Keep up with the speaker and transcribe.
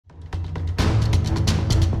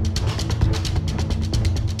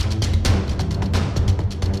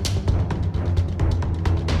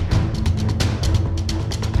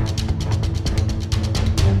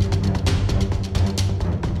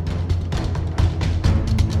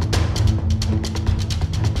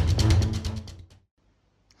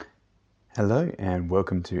Hello and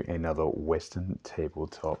welcome to another Western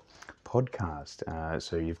Tabletop podcast.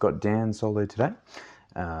 So you've got Dan solo today.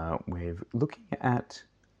 We're looking at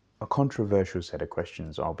a controversial set of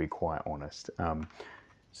questions, I'll be quite honest.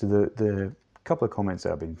 So the couple of comments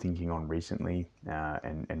that I've been thinking on recently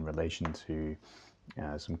and in relation to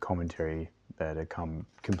some commentary that had come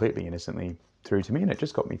completely innocently through to me, and it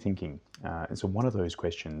just got me thinking. And so one of those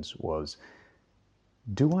questions was,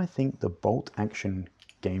 do I think the bolt action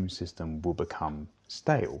game system will become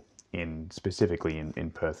stale, specifically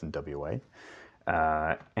in Perth and WA?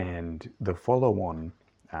 And the follow-on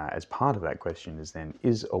as part of that question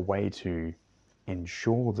is a way to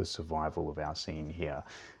ensure the survival of our scene here,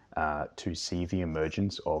 to see the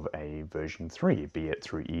emergence of a version 3, be it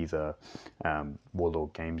through either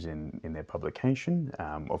Warlord Games in their publication,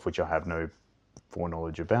 of which I have no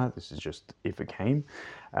foreknowledge about. This is just if it came.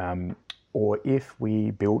 Or if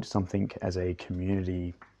we build something as a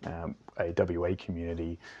community, a WA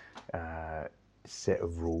community set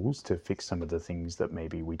of rules to fix some of the things that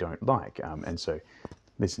maybe we don't like. And so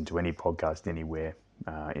listen to any podcast anywhere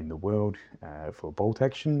in the world for bolt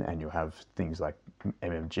action, and you'll have things like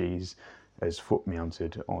MMGs as foot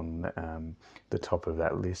mounted on the top of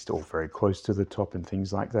that list, or very close to the top, and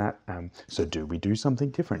things like that. So do we do something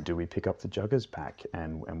different? Do we pick up the Juggers pack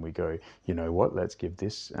and we go, you know what, let's give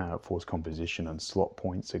this force composition and slot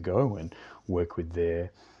points a go and work with their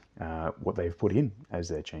what they've put in as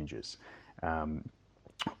their changes?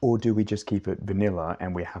 Or do we just keep it vanilla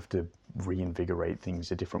and we have to reinvigorate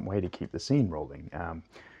things a different way to keep the scene rolling?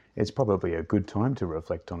 It's probably a good time to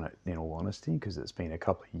reflect on it, in all honesty, because it's been a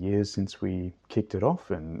couple of years since we kicked it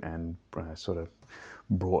off and sort of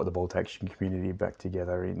brought the bolt action community back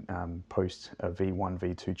together in post a V1,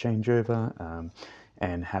 V2 changeover,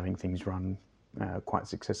 and having things run quite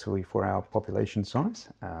successfully for our population size.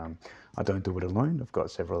 I don't do it alone. I've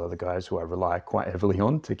got several other guys who I rely quite heavily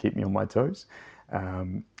on to keep me on my toes.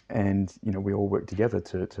 And we all work together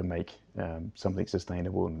to make something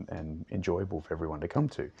sustainable and enjoyable for everyone to come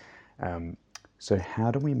to. So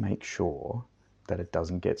how do we make sure that it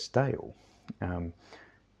doesn't get stale?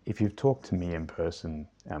 If you've talked to me in person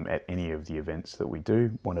at any of the events that we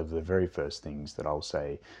do, one of the very first things that I'll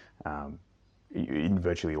say in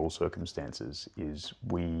virtually all circumstances is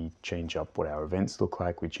we change up what our events look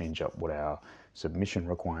like, we change up what our submission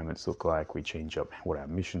requirements look like, we change up what our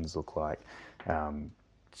missions look like,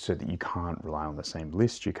 so that you can't rely on the same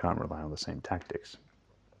list, you can't rely on the same tactics.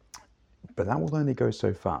 But that will only go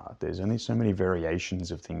so far. There's only so many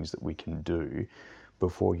variations of things that we can do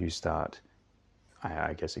before you start,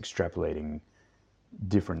 I guess, extrapolating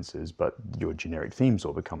differences, but your generic themes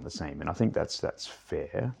all become the same. And I think that's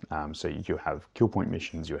fair. So you have kill point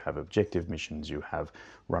missions, you have objective missions, you have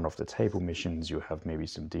run off the table missions, you have maybe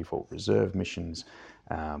some default reserve missions,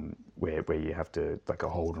 where you have to, like a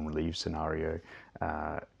hold and relieve scenario.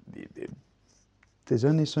 There's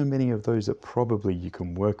only so many of those that probably you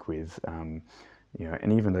can work with, and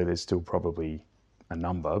even though there's still probably a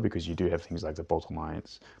number, because you do have things like the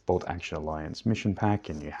Bolt Action Alliance mission pack,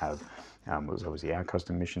 and you have obviously our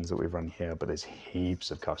custom missions that we've run here, but there's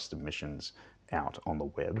heaps of custom missions out on the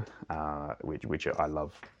web, which I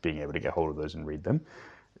love being able to get hold of those and read them.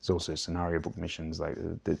 There's also scenario book missions, like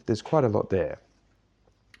there's quite a lot there.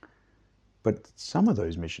 But some of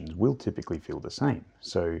those missions will typically feel the same.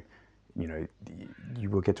 So, you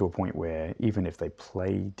will get to a point where even if they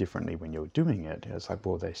play differently when you're doing it, it's like,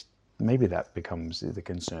 well, maybe that becomes, the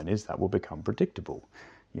concern is that will become predictable.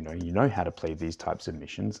 You know how to play these types of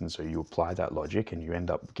missions, and so you apply that logic and you end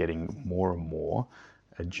up getting more and more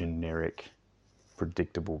a generic,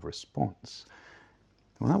 predictable response.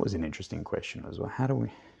 Well, that was an interesting question as well. How do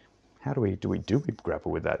we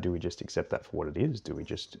grapple with that? Do we just accept that for what it is? Do we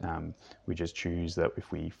just choose that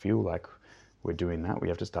if we feel like we're doing that, we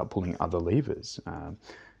have to start pulling other levers?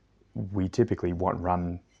 We typically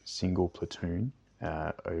run single platoon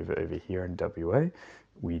over here in WA.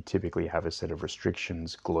 We typically have a set of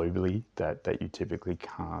restrictions globally that you typically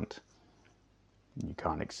can't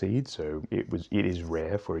exceed. So it is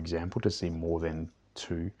rare, for example, to see more than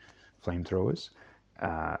 2 flamethrowers,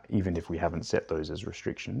 even if we haven't set those as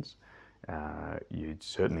restrictions. You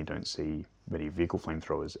certainly don't see many vehicle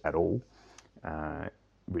flamethrowers at all,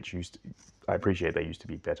 which I appreciate they used to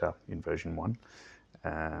be better in version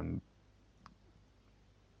 1.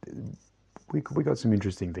 We got some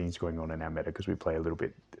interesting things going on in our meta because we play a little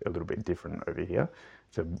bit different over here.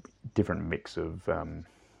 It's a different mix of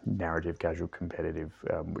narrative, casual, competitive,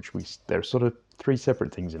 they're sort of 3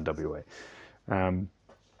 separate things in WA.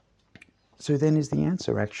 So then is the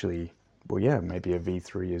answer actually, well, yeah, maybe a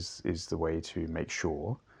V3 is the way to make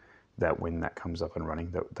sure that when that comes up and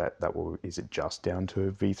running, that will, is it just down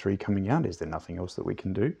to V3 coming out? Is there nothing else that we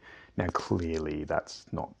can do? Now, clearly that's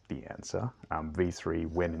not the answer.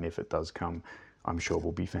 V3, when and if it does come, I'm sure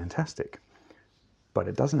will be fantastic. But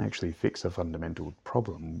it doesn't actually fix a fundamental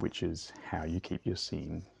problem, which is how you keep your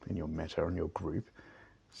scene and your meta and your group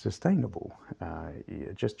sustainable.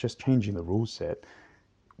 Just changing the rule set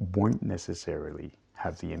won't necessarily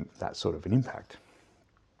have that sort of an impact.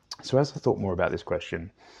 So as I thought more about this question,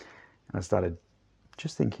 and I started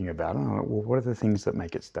just thinking about, well, what are the things that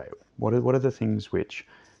make it stale? What are the things which,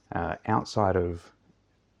 outside of,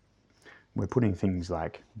 we're putting things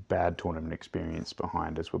like bad tournament experience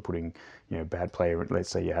behind us. We're putting, bad player. Let's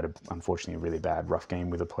say you had unfortunately a really bad rough game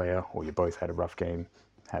with a player, or you both had a rough game,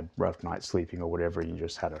 had rough night sleeping or whatever, and you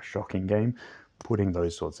just had a shocking game. Putting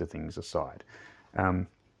those sorts of things aside,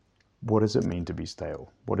 what does it mean to be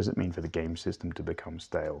stale? What does it mean for the game system to become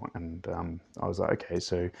stale? And I was like, okay,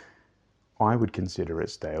 so I would consider it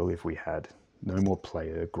stale if we had no more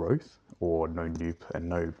player growth, or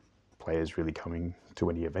no players really coming to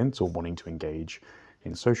any events or wanting to engage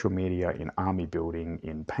in social media, in army building,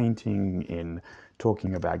 in painting, in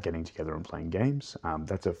talking about getting together and playing games.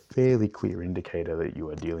 That's a fairly clear indicator that you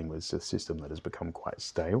are dealing with a system that has become quite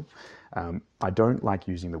stale. I don't like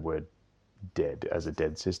using the word dead as a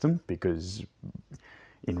dead system, because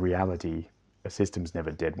in reality, a system's never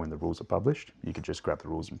dead when the rules are published. You could just grab the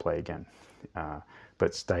rules and play again.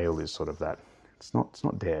 But stale is sort of that. It's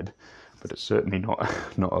not dead, but it's certainly not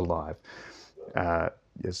alive.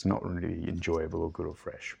 It's not really enjoyable or good or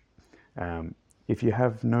fresh. If you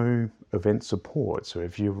have no event support, so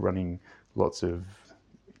if you're running lots of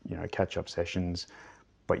catch-up sessions,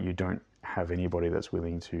 but you don't have anybody that's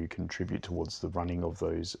willing to contribute towards the running of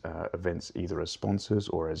those events, either as sponsors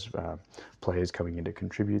or as players coming in to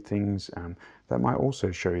contribute things, that might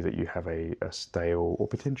also show that you have a stale or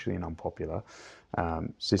potentially an unpopular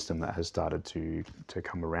system that has started to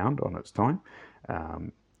come around on its time.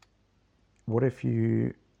 What if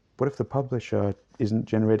the publisher isn't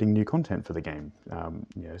generating new content for the game?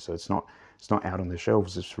 So it's not out on the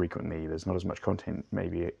shelves as frequently. There's not as much content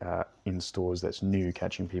maybe in stores that's new,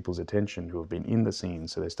 catching people's attention who have been in the scene,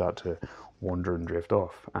 so they start to wander and drift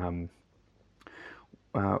off.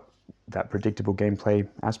 That predictable gameplay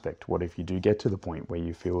aspect. What if you do get to the point where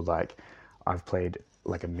you feel like, I've played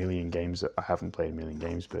like a million games? I haven't played a million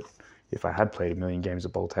games, but if I had played a million games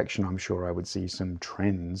of Bolt Action, I'm sure I would see some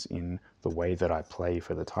trends in the way that I play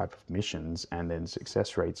for the type of missions, and then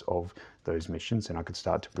success rates of those missions, and I could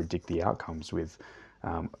start to predict the outcomes with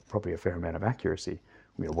probably a fair amount of accuracy.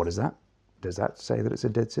 What is that? Does that say that it's a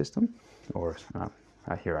dead system? Or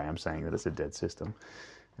here I am saying that it's a dead system.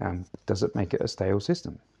 Does it make it a stale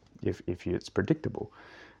system if it's predictable?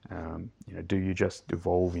 Do you just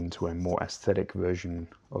evolve into a more aesthetic version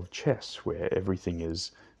of chess, where everything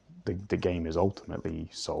is, the game is ultimately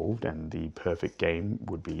solved, and the perfect game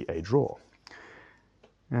would be a draw?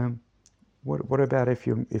 What about if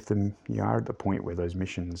you are at the point where those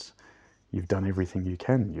missions, you've done everything you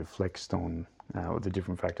can, you've flexed on the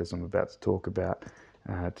different factors I'm about to talk about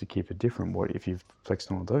to keep it different? What if you've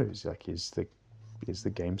flexed on all those? Like, is the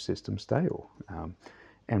game system stale?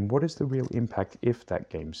 And what is the real impact if that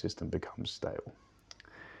game system becomes stale?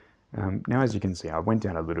 Now, as you can see, I went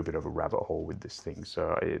down a little bit of a rabbit hole with this thing.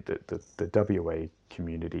 So the WA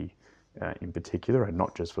community in particular, and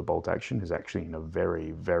not just for Bolt Action, is actually in a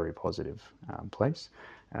very, very positive place.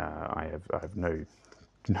 I have no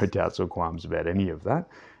doubts or qualms about any of that.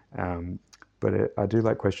 But I do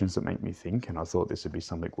like questions that make me think, and I thought this would be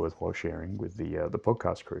something worthwhile sharing with the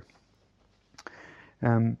podcast crew.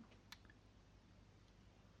 And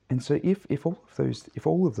so if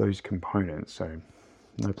all of those components, so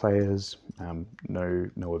no players,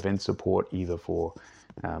 no event support, either for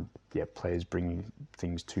players bringing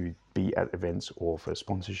things to be at events, or for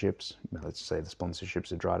sponsorships. Let's say the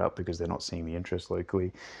sponsorships are dried up because they're not seeing the interest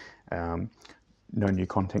locally. No new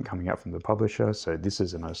content coming out from the publisher. So this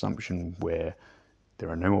is an assumption where there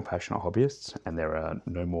are no more passionate hobbyists, and there are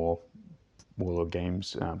no more Warlord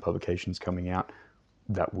Games publications coming out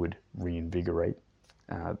that would reinvigorate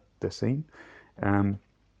the scene. And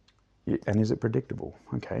is it predictable?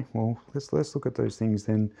 Okay, well, let's look at those things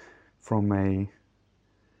then from a,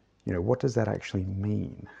 what does that actually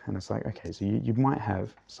mean? And it's like, okay, so you might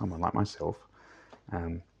have someone like myself,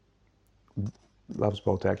 loves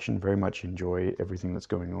Bolt Action, very much enjoy everything that's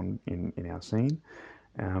going on in our scene.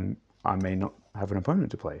 I may not have an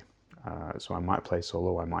opponent to play, so I might play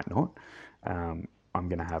solo, I might not. I'm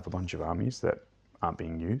going to have a bunch of armies that aren't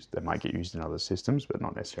being used. They might get used in other systems, but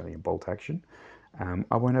not necessarily in Bolt Action.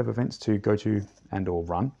 I won't have events to go to and or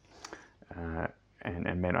run.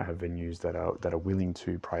 and may not have venues that are willing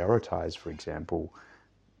to prioritize, for example,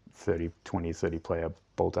 30 player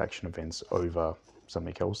bolt action events over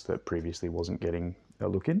something else that previously wasn't getting a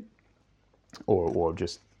look in, or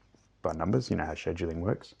just by numbers, you know how scheduling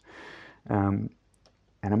works. And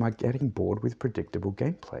am I getting bored with predictable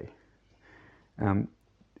gameplay?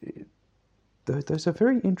 Those are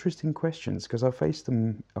very interesting questions because I face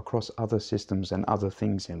them across other systems and other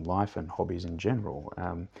things in life and hobbies in general.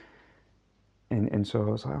 And so I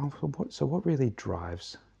was like, oh, so what really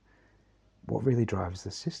drives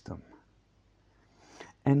the system?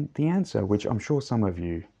 And the answer, which I'm sure some of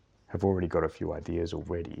you have already got a few ideas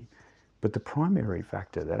already, but the primary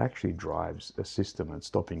factor that actually drives a system and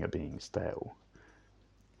stopping it being stale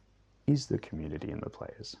is the community and the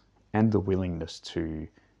players, and the willingness to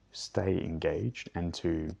stay engaged and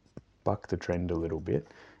to buck the trend a little bit,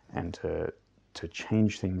 and to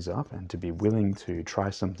change things up, and to be willing to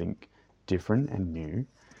try something different and new.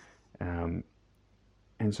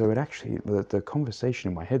 And so it actually, the conversation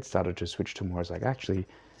in my head started to switch to more as like, actually,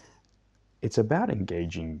 it's about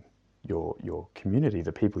engaging your community,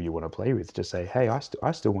 the people you want to play with, to say, hey, I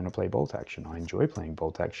still want to play bolt action. I enjoy playing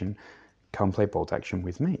bolt action. Come play bolt action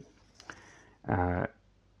with me. Now,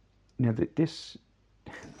 this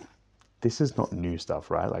is not new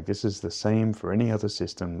stuff, right? Like, this is the same for any other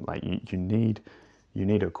system. Like, you need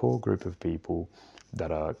a core group of people that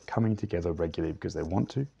are coming together regularly because they want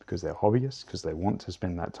to, because they're hobbyists, because they want to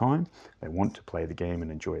spend that time, they want to play the game and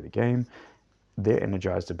enjoy the game. They're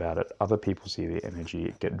energized about it. Other people see the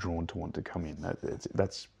energy, get drawn to want to come in.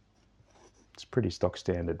 It's pretty stock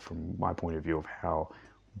standard from my point of view of how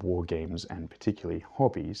war games, and particularly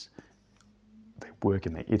hobbies, they work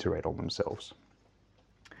and they iterate on themselves.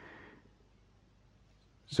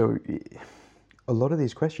 So a lot of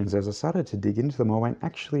these questions, as I started to dig into them, I went,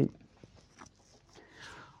 actually,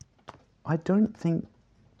 I don't think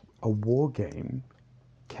a war game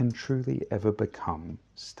can truly ever become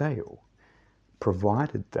stale,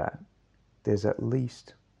 provided that there's at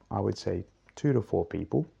least, I would say, 2 to 4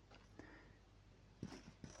 people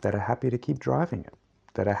that are happy to keep driving it,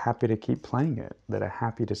 that are happy to keep playing it, that are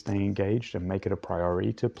happy to stay engaged and make it a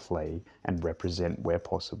priority to play and represent, where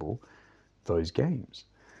possible, those games.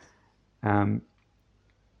 So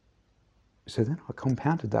then I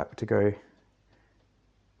compounded that to go,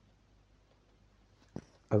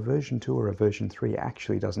 a version 2 or a version 3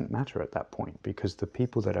 actually doesn't matter at that point, because the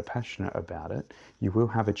people that are passionate about it, you will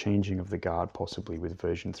have a changing of the guard possibly with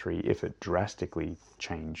version 3 if it drastically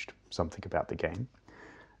changed something about the game.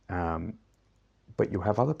 But you'll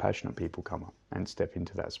have other passionate people come up and step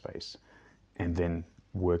into that space and then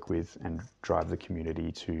work with and drive the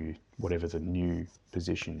community to whatever the new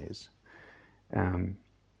position is.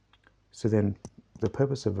 So then the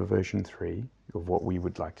purpose of a version 3 of what we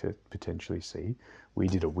would like to potentially see, we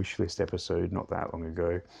did a wish list episode not that long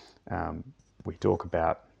ago. We talk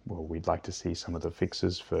about, well, we'd like to see some of the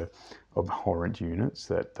fixes for abhorrent units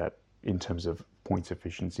that in terms of points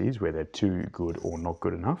efficiencies, where they're too good or not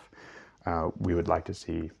good enough. We would like to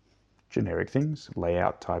see generic things,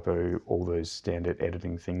 layout, typo, all those standard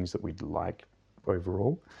editing things that we'd like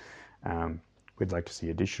overall. We'd like to see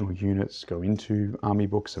additional units go into army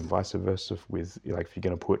books and vice versa. With, like, if you're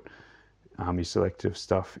going to put army selective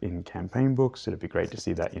stuff in campaign books, it'd be great to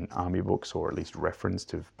see that in army books, or at least reference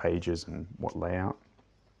to pages and what loadout.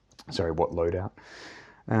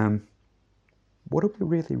 What do we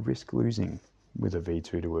really risk losing with a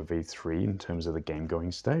V2 to a V3 in terms of the game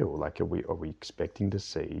going stale? Like, are we expecting to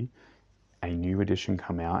see a new edition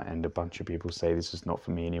come out and a bunch of people say this is not for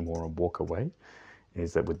me anymore and walk away?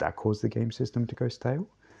 Would that cause the game system to go stale?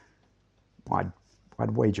 I'd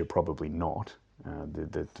wager probably not.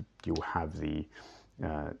 You'll have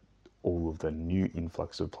all of the new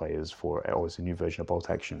influx of players for, oh, it's a new version of bolt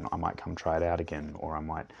action, I might come try it out again, or I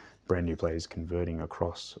might brand new players converting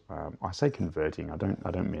across. I say converting, I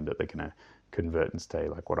don't mean that they're going to convert and stay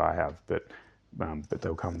like what I have, but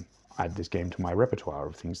they'll come add this game to my repertoire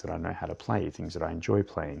of things that I know how to play, things that I enjoy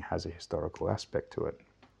playing, has a historical aspect to it.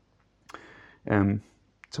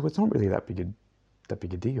 So it's not really that big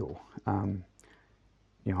a deal.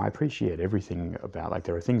 I appreciate everything about, like,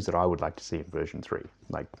 there are things that I would like to see in version 3,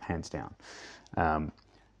 like, hands down.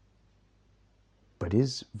 But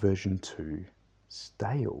is version 2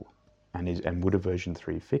 stale? And would a version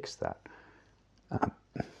 3 fix that?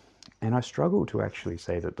 And I struggle to actually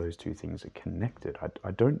say that those two things are connected.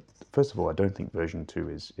 First of all, I don't think version 2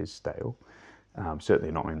 is stale.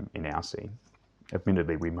 Certainly not in our scene.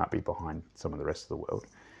 Admittedly, we might be behind some of the rest of the world.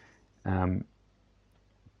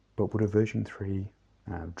 But would a version 3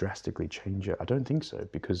 drastically change it? I don't think so,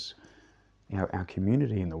 because our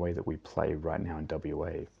community and the way that we play right now in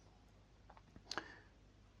WA,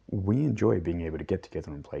 we enjoy being able to get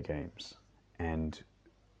together and play games. And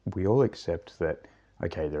we all accept that,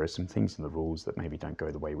 okay, there are some things in the rules that maybe don't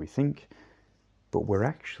go the way we think, but we're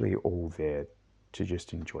actually all there to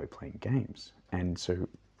just enjoy playing games. And so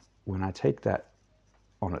when I take that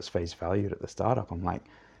on its face value at the startup, I'm like,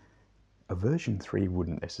 a version 3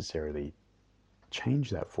 wouldn't necessarily change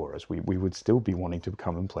that for us. We would still be wanting to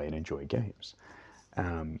come and play and enjoy games.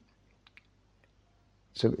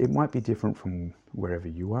 So it might be different from wherever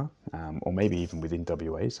you are, or maybe even within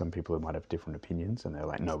WA, some people might have different opinions and they're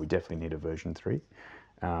like, no, we definitely need a version 3.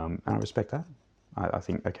 And I respect that. I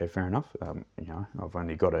think, okay, fair enough. You know, I've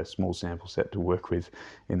only got a small sample set to work with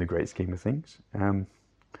in the great scheme of things.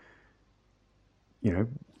 You know,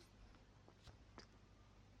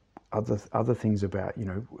 other things about, you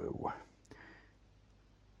know,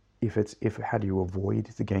 if how do you avoid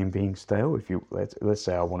the game being stale? If you let's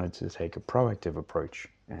say I wanted to take a proactive approach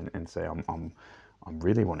and say I'm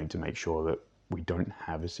really wanting to make sure that we don't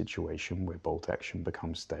have a situation where bolt action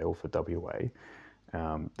becomes stale for WA,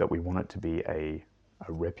 that we want it to be a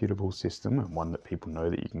reputable system and one that people know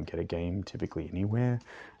that you can get a game typically anywhere.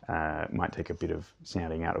 It might take a bit of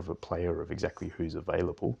sounding out of a player of exactly who's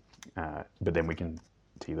available, but then we can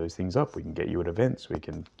tee those things up. We can get you at events. We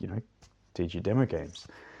can, you know, teach you demo games.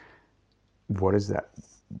 What is that?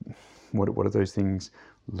 What do those things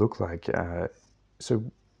look like? So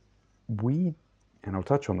we, and I'll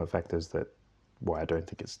touch on the factors that why I don't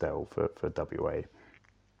think it's stale for WA.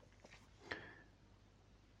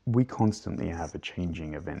 We constantly have a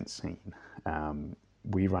changing event scene.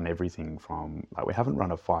 We run everything from, like, we haven't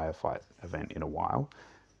run a firefight event in a while.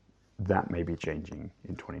 That may be changing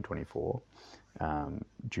in 2024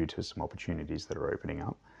 due to some opportunities that are opening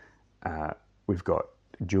up. We've got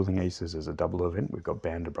Dueling Aces as a double event. We've got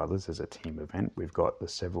Band of Brothers as a team event. We've got the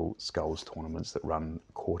several Skulls tournaments that run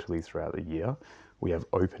quarterly throughout the year. We have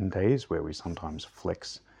open days where we sometimes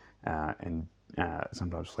flex and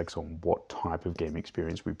sometimes flex on what type of game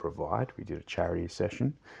experience we provide. We did a charity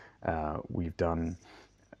session. We've done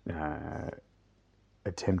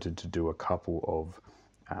attempted to do a couple of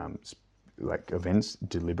like events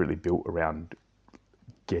deliberately built around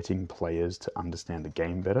getting players to understand the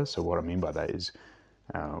game better. So what I mean by that is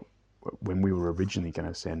when we were originally going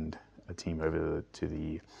to send a team over to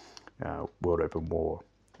the World Open War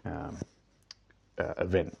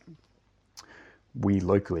event, we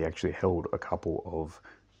locally actually held a couple of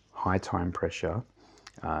high time pressure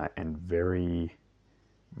and very,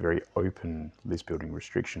 very open list building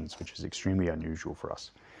restrictions, which is extremely unusual for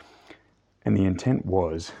us. And the intent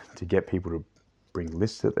was to get people to bring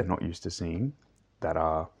lists that they're not used to seeing, that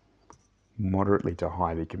are moderately to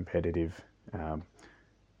highly competitive,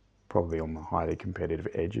 probably on the highly competitive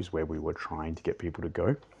edge is where we were trying to get people to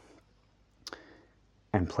go,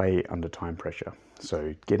 and play under time pressure.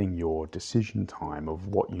 So getting your decision time of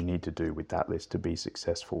what you need to do with that list to be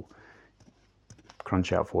successful,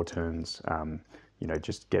 crunch out 4 turns, you know,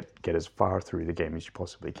 just get as far through the game as you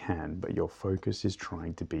possibly can, but your focus is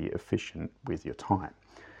trying to be efficient with your time.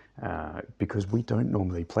 Because we don't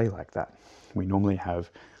normally play like that. We normally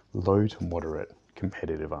have low to moderate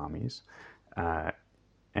competitive armies,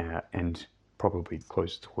 and probably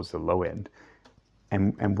close towards the low end.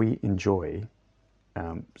 And we enjoy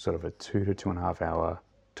sort of a 2 to 2.5 hour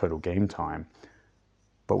total game time,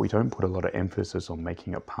 but we don't put a lot of emphasis on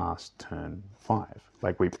making it past turn 5.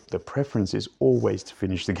 Like the preference is always to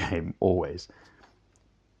finish the game, always.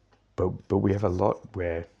 But we have a lot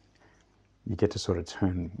where you get to sort of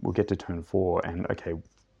we'll get to turn 4 and okay,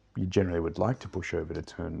 you generally would like to push over to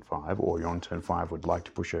turn 5, or you're on turn 5 would like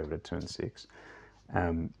to push over to turn 6.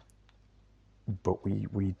 But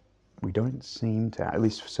we don't seem to, at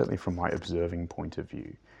least certainly from my observing point of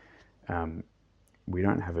view, we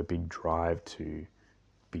don't have a big drive to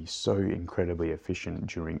be so incredibly efficient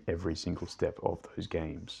during every single step of those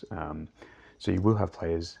games. So you will have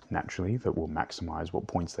players naturally that will maximize what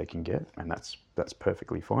points they can get, and that's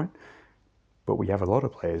perfectly fine. But we have a lot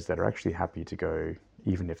of players that are actually happy to go,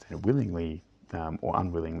 even if they're willingly or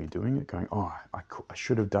unwillingly doing it, going, oh, I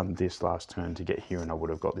should have done this last turn to get here and I would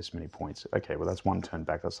have got this many points. Okay, well, that's 1 turn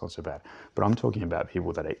back, that's not so bad. But I'm talking about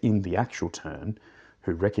people that are in the actual turn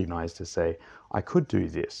who recognize to say, I could do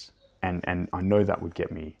this, and I know that would get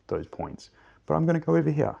me those points, but I'm going to go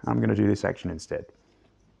over here, and I'm going to do this action instead.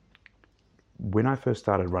 When I first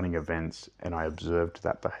started running events and I observed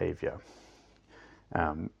that behavior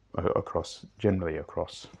generally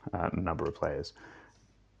across a number of players,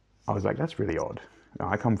 I was like, that's really odd.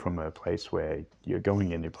 I come from a place where you're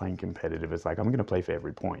going in, you're playing competitive. It's like, I'm going to play for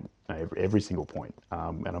every point, every single point,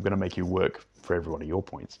 and I'm going to make you work for every one of your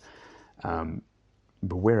points.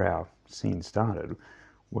 But where our scene started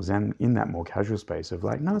was in that more casual space of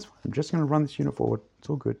like, no, it's fine. I'm just going to run this unit forward. It's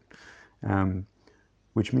all good.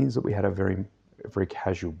 Which means that we had a very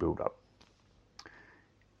casual build-up.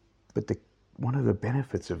 But one of the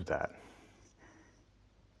benefits of that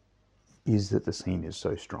is that the scene is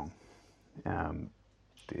so strong.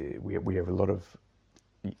 We have a lot of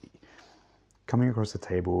coming across the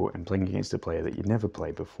table and playing against a player that you'd never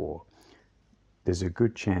played before. There's a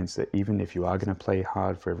good chance that even if you are going to play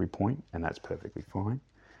hard for every point, and that's perfectly fine,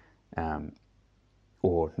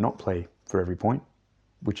 or not play for every point,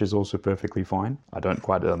 which is also perfectly fine. I don't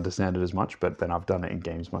quite understand it as much, but then I've done it in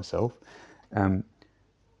games myself.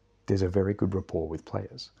 There's a very good rapport with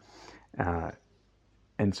players.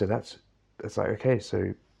 And so that's like, okay,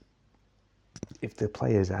 so if the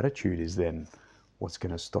player's attitude is then what's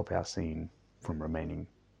going to stop our scene from remaining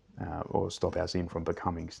or stop our scene from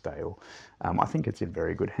becoming stale, I think it's in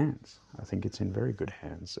very good hands.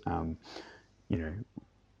 You know,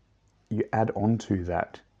 you add on to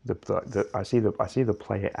that I see the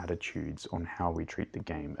player attitudes on how we treat the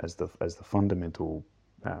game as the fundamental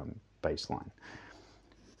baseline.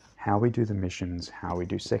 How we do the missions, how we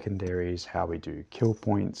do secondaries, how we do kill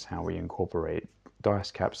points, how we incorporate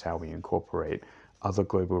dice caps, how we incorporate other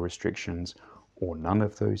global restrictions, or none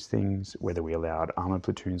of those things, whether we allowed armored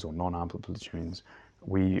platoons or non-armored platoons.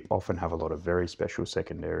 We often have a lot of very special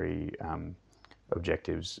secondary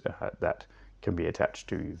objectives that can be attached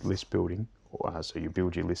to list building. So you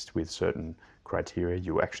build your list with certain criteria.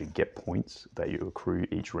 You actually get points that you accrue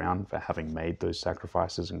each round for having made those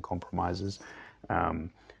sacrifices and compromises.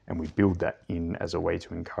 And we build that in as a way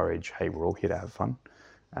to encourage, hey, we're all here to have fun.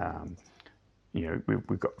 You know,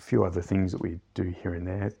 we've got a few other things that we do here and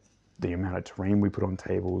there. The amount of terrain we put on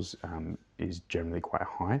tables is generally quite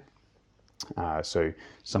high. So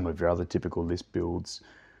some of your other typical list builds,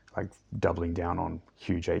 like doubling down on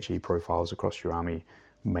huge HE profiles across your army,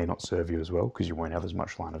 may not serve you as well because you won't have as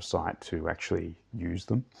much line of sight to actually use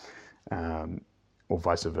them. Or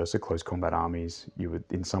vice versa, close combat armies,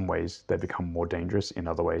 in some ways they become more dangerous, in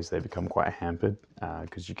other ways they become quite hampered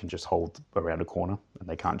because you can just hold around a corner and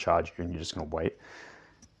they can't charge you and you're just going to wait.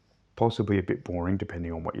 Possibly a bit boring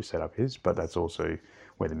depending on what your setup is, but that's also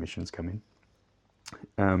where the missions come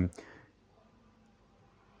in.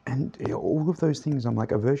 And you know, all of those things, I'm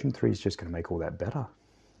like, a version 3 is just going to make all that better.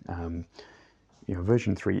 You know,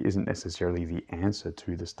 version 3 isn't necessarily the answer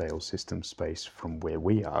to the stale system space from where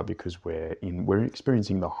we are, because we're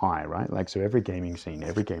experiencing the high, right? Like, so every gaming scene,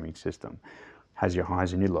 every gaming system has your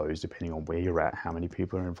highs and your lows depending on where you're at, how many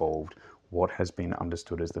people are involved, what has been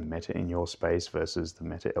understood as the meta in your space versus the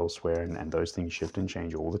meta elsewhere, and those things shift and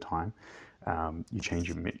change all the time. You change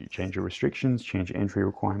your restrictions, change your entry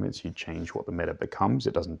requirements, you change what the meta becomes.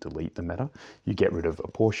 It doesn't delete the meta. You get rid of a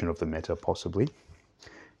portion of the meta possibly,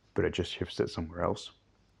 but it just shifts it somewhere else.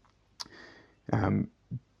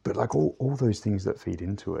 But like all those things that feed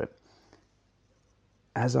into it,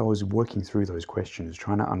 as I was working through those questions,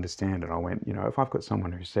 trying to understand it, I went, you know, if I've got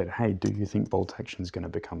someone who said, hey, do you think bolt action is going to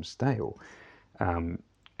become stale?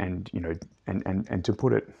 And, you know, and to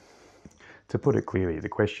put it clearly, the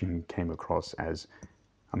question came across as,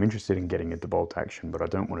 I'm interested in getting into bolt action, but I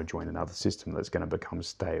don't want to join another system that's going to become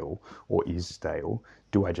stale or is stale.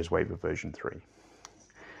 Do I just wait for version 3?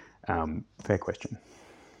 Fair question.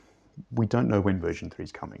 We don't know when version 3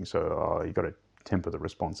 is coming, so you've got to temper the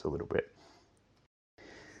response a little bit.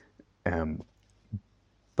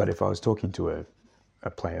 But if I was talking to a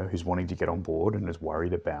player who's wanting to get on board and is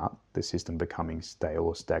worried about the system becoming stale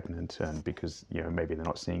or stagnant, and because, you know, maybe they're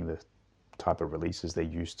not seeing the type of releases they're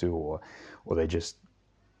used to, or they just,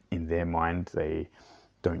 in their mind, they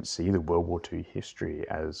don't see the World War II history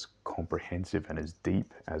as comprehensive and as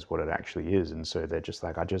deep as what it actually is. And so they're just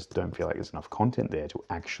like, I just don't feel like there's enough content there to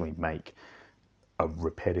actually make a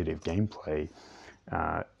repetitive gameplay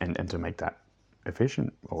and to make that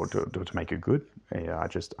efficient, or to make it good. I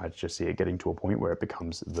just see it getting to a point where it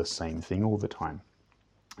becomes the same thing all the time.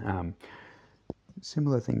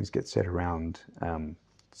 Similar things get said around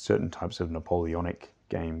certain types of Napoleonic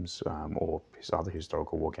games or other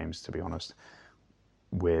historical war games, to be honest,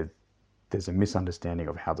 where there's a misunderstanding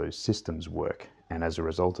of how those systems work, and as a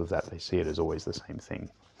result of that, they see it as always the same thing.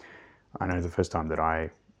 I know the first time that I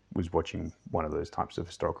was watching one of those types of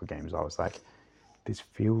historical games, I was like, this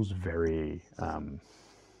feels very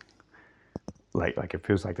like it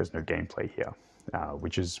feels like there's no gameplay here,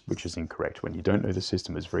 which is incorrect. When you don't know the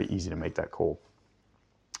system, it's very easy to make that call.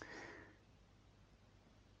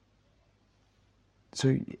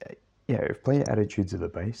 So yeah, if player attitudes are the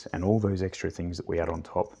base and all those extra things that we add on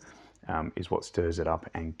top is what stirs it up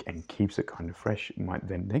and keeps it kind of fresh,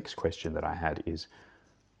 the next question that I had is,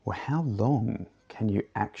 well, how long can you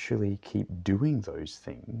actually keep doing those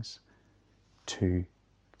things to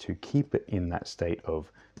keep it in that state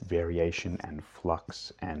of variation and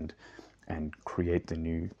flux and create the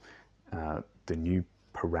new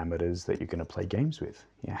parameters that you're going to play games with?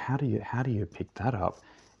 You know, how do you pick that up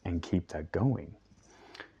and keep that going?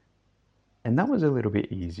 And that was a little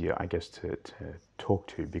bit easier, I guess, to talk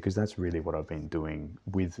to, because that's really what I've been doing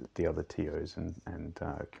with the other TOs and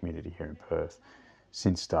community here in Perth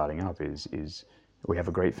since starting up. Is we have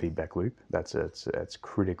a great feedback loop. That's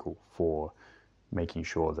critical for making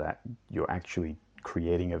sure that you're actually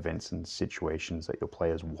creating events and situations that your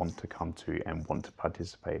players want to come to and want to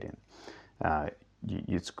participate in.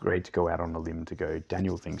 It's great to go out on a limb to go,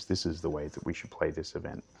 Daniel thinks this is the way that we should play this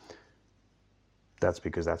event. That's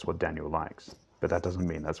because that's what Daniel likes. But that doesn't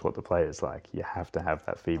mean that's what the players like. You have to have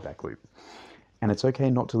that feedback loop. And it's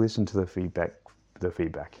okay not to listen to the feedback,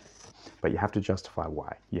 but you have to justify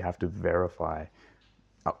why. You have to verify,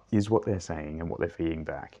 is what they're saying and what they're feeding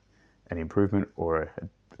back an improvement or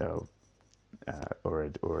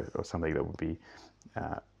something that would be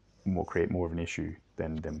create more of an issue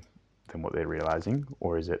than what they're realizing,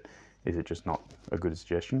 or is it just not a good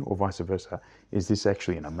suggestion, or vice versa? Is this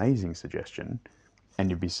actually an amazing suggestion, and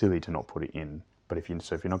you'd be silly to not put it in? But if you're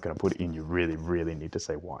not going to put it in, you really, really need to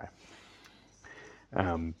say why.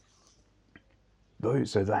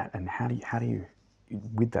 So that, and how do you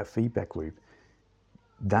with that feedback loop,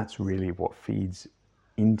 that's really what feeds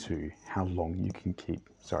into how long you can keep.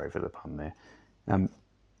 Sorry for the pun there.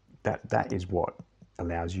 That is what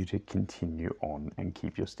allows you to continue on and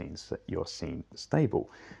keep your scene stable.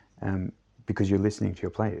 Because you're listening to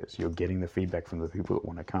your players, you're getting the feedback from the people that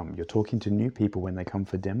want to come. You're talking to new people when they come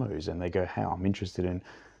for demos and they go, hey, I'm interested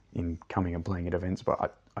in coming and playing at events,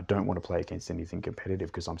 but I don't want to play against anything competitive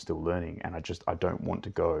because I'm still learning, and I don't want to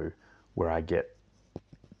go where I get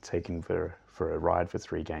taken for a ride for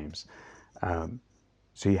 3 games.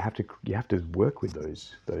 So you have to work with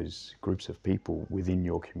those groups of people within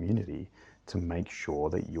your community to make sure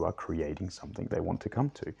that you are creating something they want to come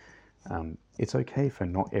to. It's okay for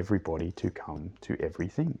not everybody to come to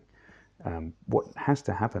everything. What has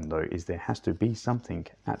to happen, though, is there has to be something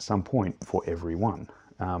at some point for everyone.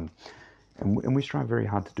 And we strive very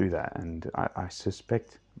hard to do that. And I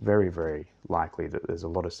suspect very, very likely that there's a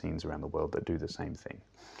lot of scenes around the world that do the same thing.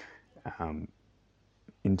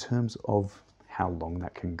 In terms of how long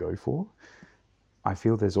that can go for, I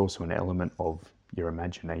feel there's also an element of your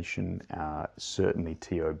imagination, certainly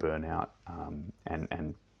TO burnout,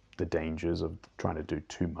 and the dangers of trying to do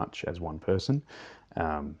too much as one person.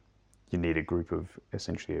 You need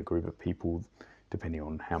essentially a group of people, depending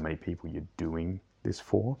on how many people you're doing this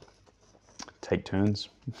for. Take turns.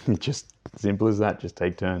 Just simple as that, just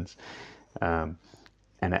take turns. And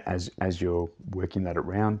as you're working that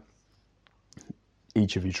around,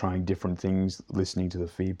 each of you trying different things, listening to the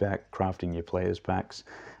feedback, crafting your players packs,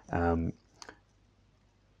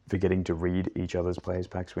 forgetting to read each other's players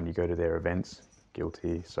packs when you go to their events.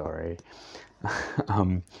 Guilty, sorry.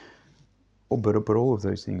 But all of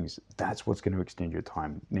those things, that's what's going to extend your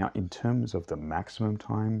time. Now, in terms of the maximum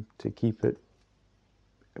time to keep it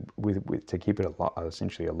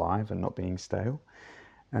essentially alive and not being stale,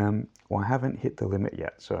 well, I haven't hit the limit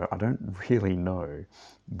yet, so I don't really know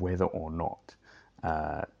whether or not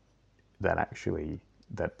that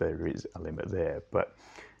there is a limit there. But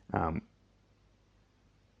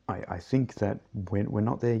I think that we're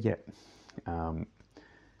not there yet.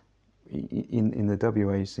 In the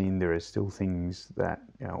WA scene, there are still things that,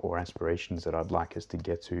 or aspirations that I'd like us to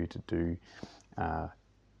get to do,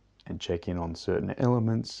 and check in on certain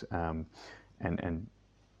elements, and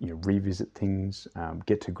revisit things,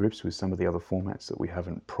 get to grips with some of the other formats that we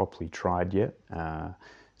haven't properly tried yet.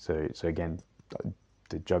 So again,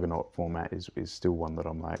 the Juggernaut format is still one that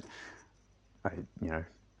I'm like,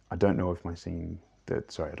 I don't know if I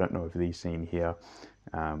don't know if the scene here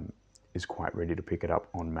is quite ready to pick it up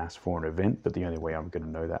en masse for an event, but the only way I'm going to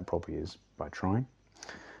know that probably is by trying.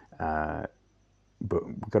 But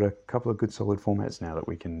we've got a couple of good solid formats now that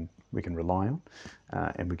we can rely on,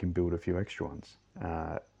 and we can build a few extra ones.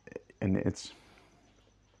 And it's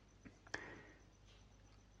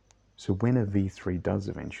so when a V3 does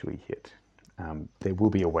eventually hit, there will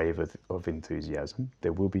be a wave of enthusiasm.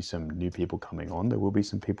 There will be some new people coming on. There will be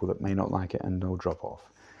some people that may not like it and they'll drop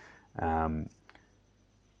off.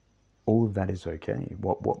 All of that is okay.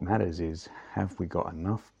 What matters is, have we got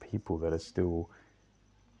enough people that are still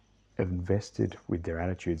invested with their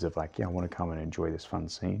attitudes of like, yeah, I want to come and enjoy this fun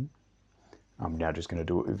scene, I'm now just going to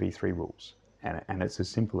do it with V3 rules. And it's as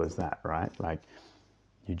simple as that, right? Like,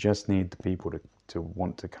 you just need the people to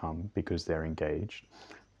want to come because they're engaged.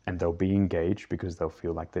 And they'll be engaged because they'll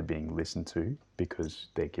feel like they're being listened to, because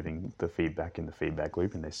they're giving the feedback in the feedback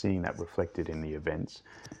loop, and they're seeing that reflected in the events.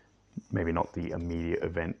 Maybe not the immediate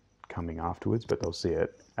event coming afterwards, but they'll see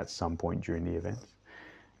it at some point during the event.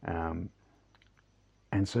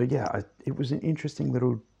 And so, yeah, it was an interesting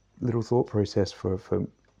little thought process for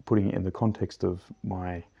putting it in the context of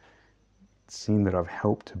my scene that I've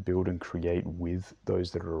helped to build and create with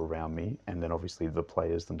those that are around me, and then obviously the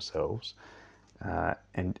players themselves,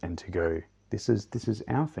 and to go, this is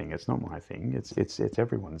our thing. It's not my thing. It's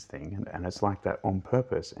everyone's thing, and it's like that on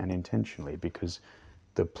purpose and intentionally, because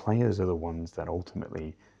the players are the ones that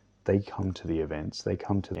ultimately they come to the events, they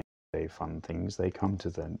come to the fun things, they come to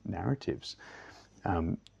the narratives.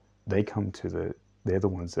 They come to they're the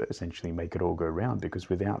ones that essentially make it all go round, because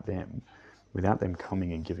without them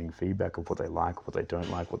coming and giving feedback of what they like, what they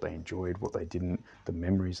don't like, what they enjoyed, what they didn't, the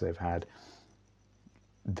memories they've had,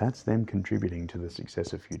 that's them contributing to the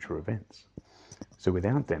success of future events. So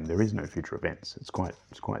without them, there is no future events. It's quite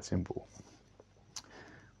simple.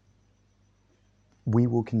 We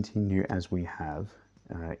will continue as we have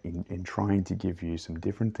in trying to give you some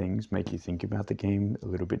different things, make you think about the game a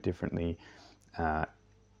little bit differently.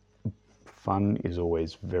 Fun is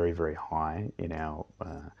always very, very high in our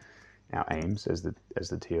aims as the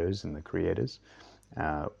TOs and the creators.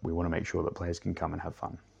 We want to make sure that players can come and have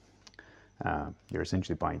fun. You're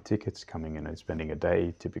essentially buying tickets, coming in and spending a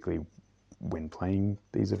day, typically when playing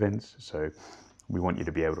these events. So we want you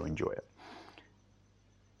to be able to enjoy it.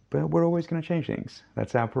 But we're always going to change things.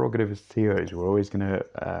 That's our prerogative as TOs. We're always going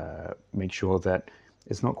to make sure that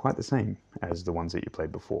it's not quite the same as the ones that you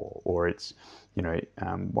played before, or it's,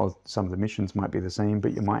 while some of the missions might be the same,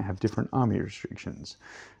 but you might have different army restrictions.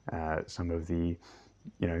 Some of the,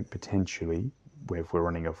 potentially, if we're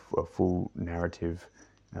running a full narrative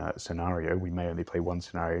scenario, we may only play one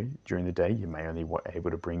scenario during the day. You may only be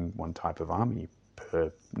able to bring one type of army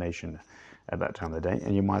per nation at that time of the day,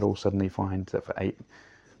 and you might all suddenly find that for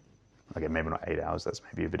maybe not 8 hours, that's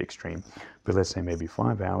maybe a bit extreme, but let's say maybe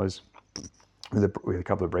 5 hours, with a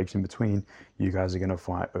couple of breaks in between, you guys are going to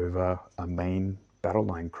fight over a main battle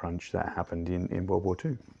line crunch that happened in World War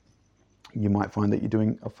II. You might find that you're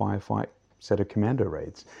doing a firefight set of commando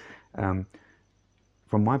raids. From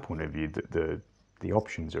my point of view, the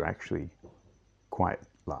options are actually quite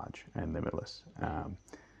large and limitless.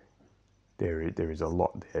 There is a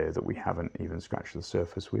lot there that we haven't even scratched the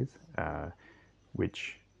surface with,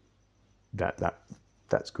 which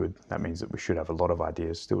that's good. That means that we should have a lot of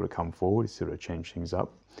ideas still to come forward, still to change things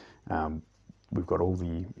up. We've got all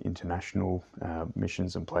the international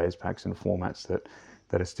missions and players packs and formats that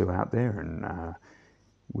are still out there, and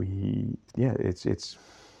it's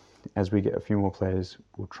as we get a few more players,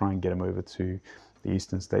 we'll try and get them over to the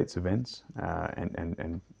Eastern States events,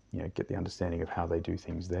 and get the understanding of how they do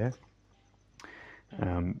things there.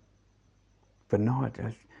 But no,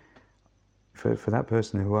 for that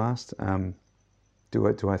person who asked,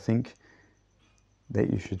 do I think that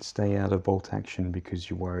you should stay out of bolt action because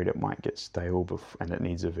you're worried it might get stale and it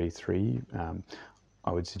needs a V3?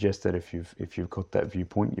 I would suggest that if you've got that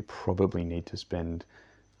viewpoint, you probably need to spend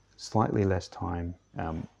slightly less time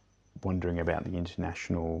wondering about the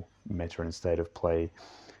international meta and state of play,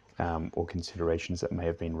 or considerations that may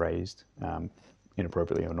have been raised,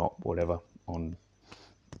 inappropriately or not, whatever, on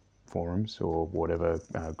forums or whatever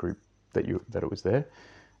group that it was there.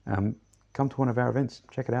 Come to one of our events,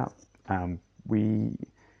 check it out. V3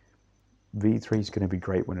 is going to be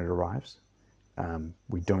great when it arrives.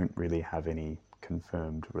 We don't really have any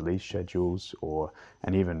confirmed release schedules,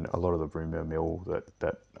 and even a lot of the rumor mill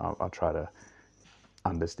that I'll try to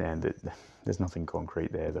understand that there's nothing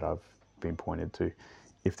concrete there that I've been pointed to.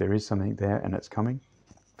 If there is something there and it's coming,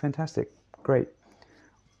 fantastic, great.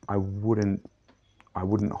 I wouldn't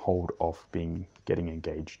hold off getting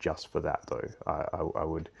engaged just for that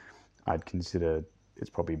though. I'd consider it's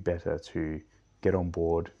probably better to get on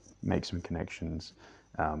board, make some connections.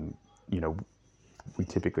 We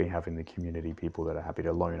typically have in the community people that are happy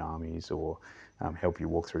to loan armies or help you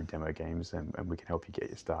walk through demo games, and we can help you get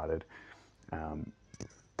you started.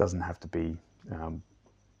 Doesn't have to be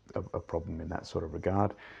a problem in that sort of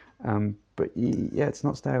regard. But yeah, it's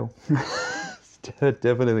not stale. It's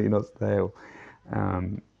definitely not stale.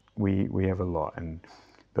 We have a lot, and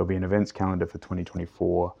there'll be an events calendar for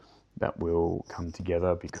 2024 that will come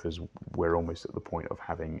together, because we're almost at the point of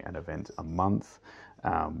having an event a month,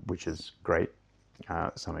 which is great.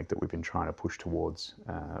 Something that we've been trying to push towards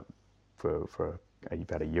for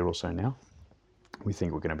about a year or so now. We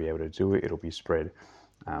think we're going to be able to do it. It'll be spread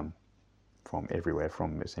from everywhere,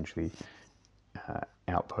 from essentially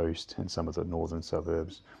Outpost and some of the northern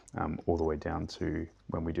suburbs, all the way down to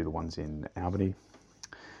when we do the ones in Albany.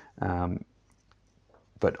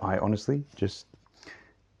 But I honestly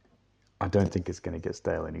I don't think it's going to get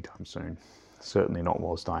stale anytime soon. Certainly not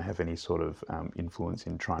whilst I have any sort of influence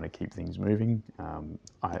in trying to keep things moving.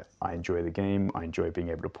 I enjoy the game. I enjoy being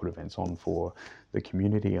able to put events on for the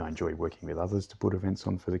community. I enjoy working with others to put events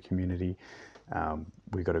on for the community.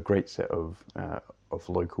 We've got a great set of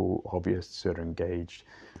local hobbyists that are engaged.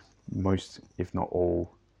 Most, if not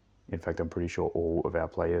all, in fact, I'm pretty sure all of our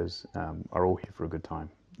players are all here for a good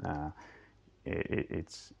time.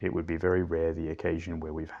 It would be very rare the occasion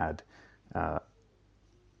where we've had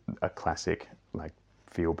a classic like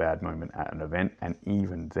feel bad moment at an event, and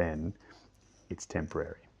even then it's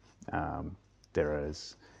temporary. I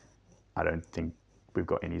don't think we've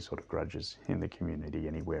got any sort of grudges in the community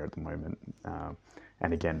anywhere at the moment,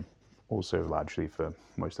 and again, also largely for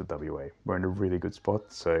most of WA, we're in a really good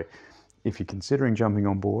spot. So if you're considering jumping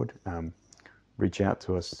on board, reach out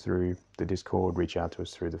to us through the Discord, reach out to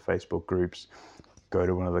us through the Facebook groups, go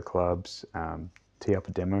to one of the clubs, tee up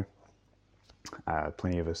a demo.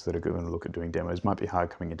 Plenty of us that are going to look at doing demos. Might be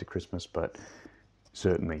hard coming into Christmas, but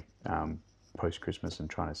certainly post-Christmas and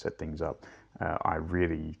trying to set things up, I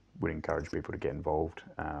really would encourage people to get involved.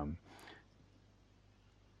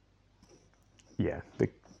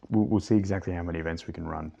 We'll see exactly how many events we can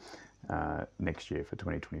run next year for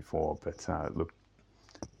 2024, but look,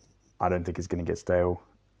 I don't think it's going to get stale.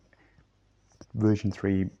 Version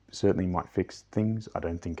 3 certainly might fix things. I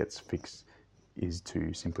don't think its fix is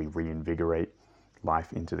to simply reinvigorate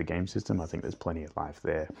life into the game system. I think there's plenty of life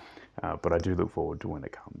there, but I do look forward to when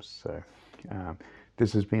it comes. So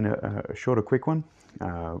this has been a shorter, quick one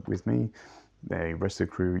with me. The rest of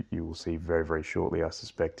the crew you will see very, very shortly, I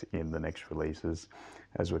suspect, in the next releases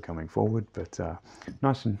as we're coming forward. But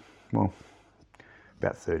nice and, well,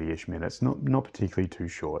 about 30-ish minutes, not particularly too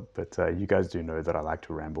short, but you guys do know that I like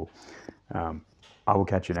to ramble. I will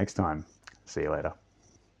catch you next time. See you later.